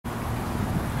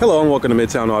Hello and welcome to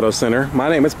Mid-Towne Auto Center. My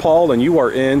name is Paul and you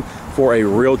are in for a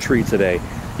real treat today.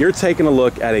 You're taking a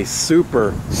look at a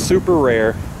super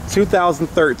rare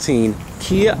 2013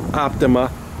 Kia Optima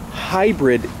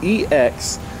Hybrid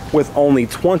EX with only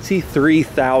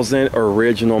 23,000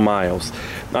 original miles.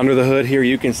 Under the hood here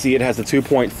you can see it has a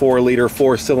 2.4 liter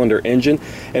 4-cylinder engine,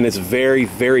 and it's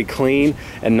very clean,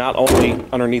 and not only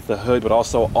underneath the hood but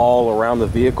also all around the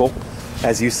vehicle.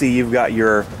 As you see, you've got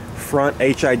your front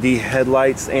HID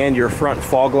headlights and your front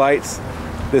fog lights.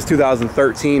 This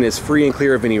 2013 is free and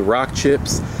clear of any rock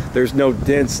chips. There's no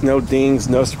dents, no dings,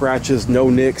 no scratches, no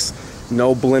nicks,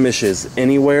 no blemishes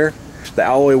anywhere. The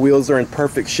alloy wheels are in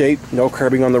perfect shape, no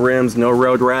curbing on the rims, no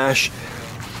road rash.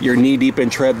 You're knee deep in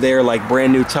tread there like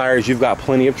brand new tires. You've got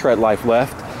plenty of tread life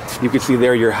left. You can see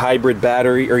there your hybrid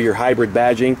battery or your hybrid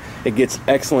badging. It gets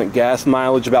excellent gas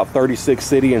mileage, about 36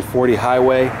 city and 40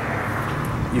 highway.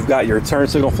 You've got your turn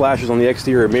signal flashes on the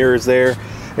exterior mirrors there,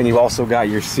 and you've also got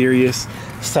your Sirius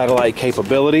satellite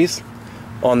capabilities.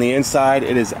 On the inside,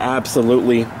 it is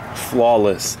absolutely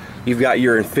flawless. You've got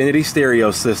your Infinity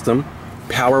stereo system,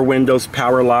 power windows,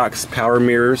 power locks, power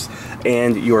mirrors,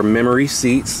 and your memory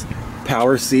seats.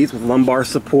 Power seats with lumbar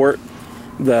support.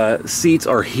 The seats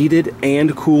are heated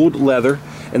and cooled leather,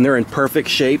 and they're in perfect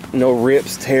shape. No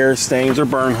rips, tears, stains, or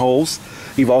burn holes.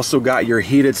 You've also got your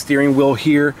heated steering wheel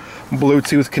here,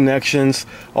 Bluetooth connections,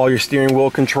 all your steering wheel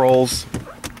controls.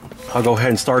 I'll go ahead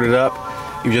and start it up.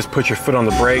 You just put your foot on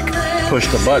the brake, push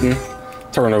the button,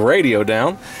 turn the radio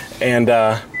down, and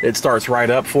it starts right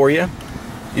up for you.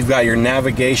 You've got your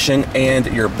navigation and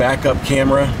your backup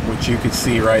camera, which you can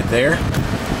see right there.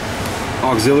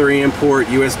 Auxiliary input,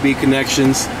 USB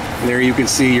connections. And there you can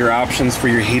see your options for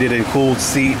your heated and cooled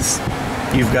seats.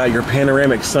 You've got your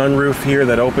panoramic sunroof here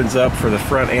that opens up for the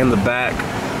front and the back.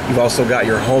 You've also got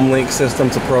your HomeLink system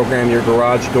to program your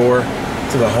garage door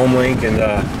to the HomeLink and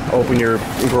open your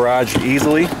garage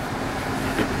easily.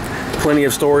 Plenty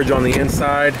of storage on the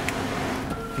inside.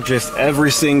 Just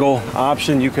every single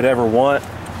option you could ever want.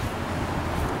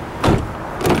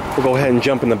 We'll go ahead and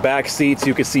jump in the back seats.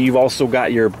 You can see you've also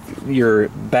got your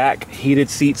back heated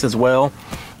seats as well.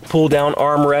 Pull down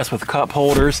armrest with cup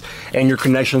holders and your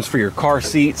connections for your car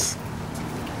seats.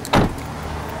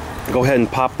 Go ahead and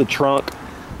pop the trunk.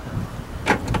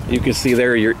 You can see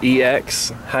there your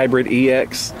EX, hybrid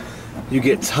EX. You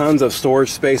get tons of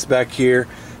storage space back here.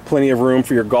 Plenty of room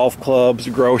for your golf clubs,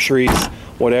 groceries,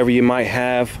 whatever you might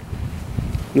have.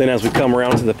 And then as we come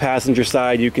around to the passenger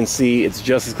side, you can see it's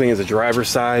just as clean as the driver's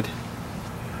side.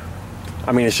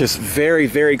 I mean, it's just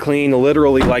very clean,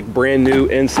 literally like brand new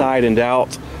inside and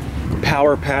out.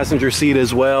 Power passenger seat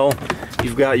as well.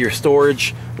 You've got your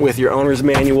storage with your owner's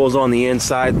manuals on the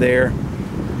inside there.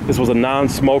 This was a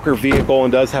non-smoker vehicle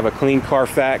and does have a clean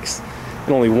Carfax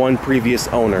and only one previous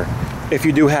owner. If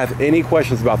you do have any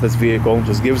questions about this vehicle,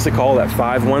 just give us a call at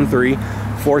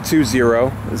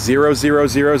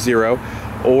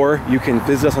 513-420-0000, or you can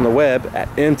visit us on the web at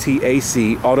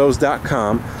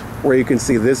mtacautos.com, where you can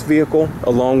see this vehicle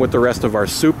along with the rest of our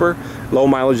super low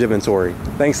mileage inventory.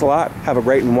 Thanks a lot. Have a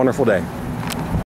great and wonderful day.